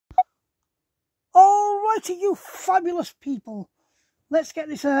Alrighty, you fabulous people. Let's get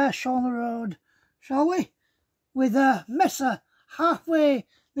this show on the road, shall we? With Messer, Halfway.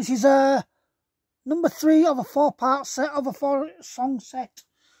 This is number 3 of a 4-part set, of a 4-song set.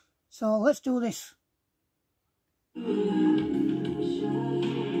 So let's do this.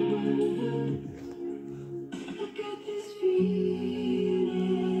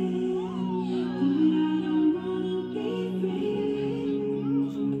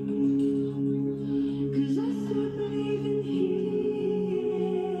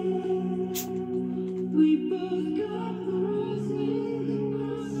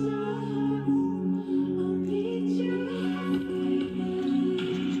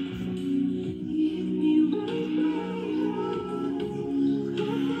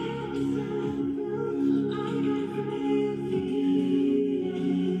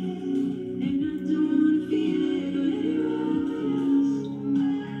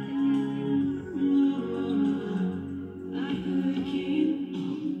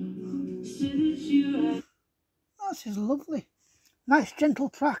 This is lovely. Nice gentle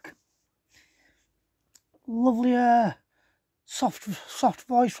track. Lovely soft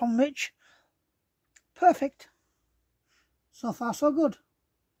voice from Mitch. Perfect. So far so good.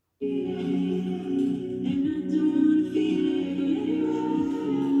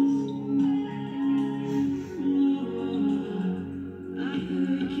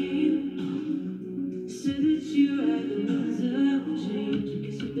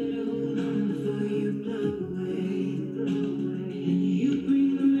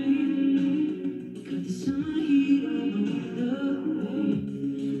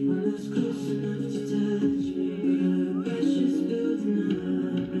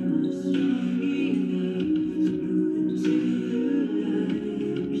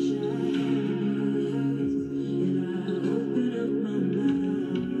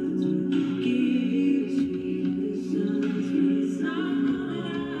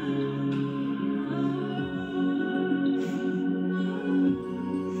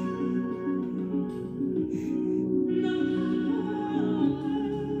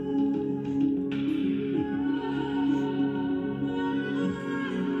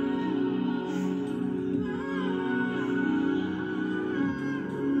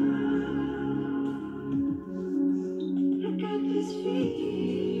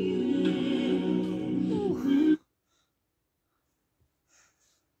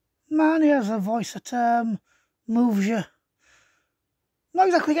 Man, he has a voice that moves you. Not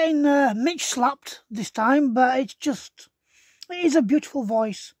exactly getting Mitch slapped this time, but it is a beautiful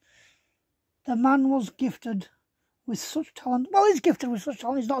voice. The man was gifted with such talent. Well, he's gifted with such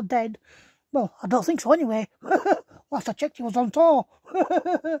talent, he's not dead. Well, I don't think so anyway. Last I checked, he was on tour.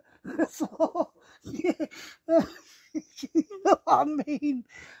 So, yeah. You know what I mean?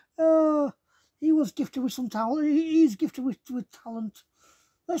 He was gifted with some talent. He's gifted with talent.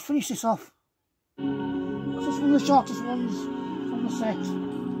 Let's finish this off. This is one of the shortest ones from the set.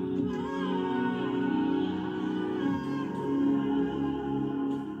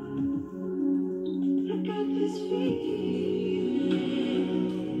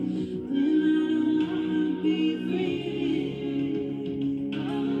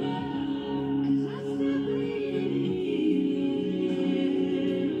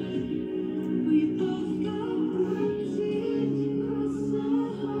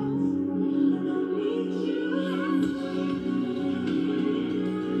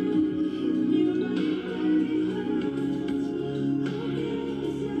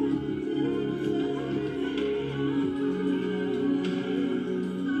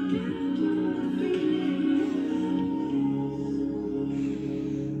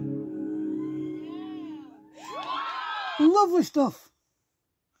 Lovely stuff.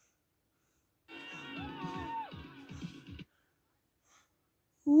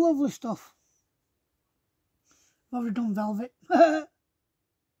 Lovely stuff. I've already done Velvet.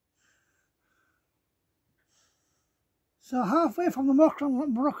 So halfway from the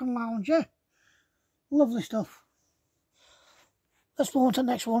morrocan Lounge, yeah? Lovely stuff. Let's move on to the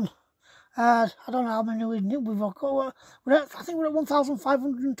next one. I don't know how many we've got. I think we're at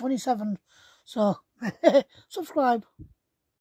 1,527. So subscribe.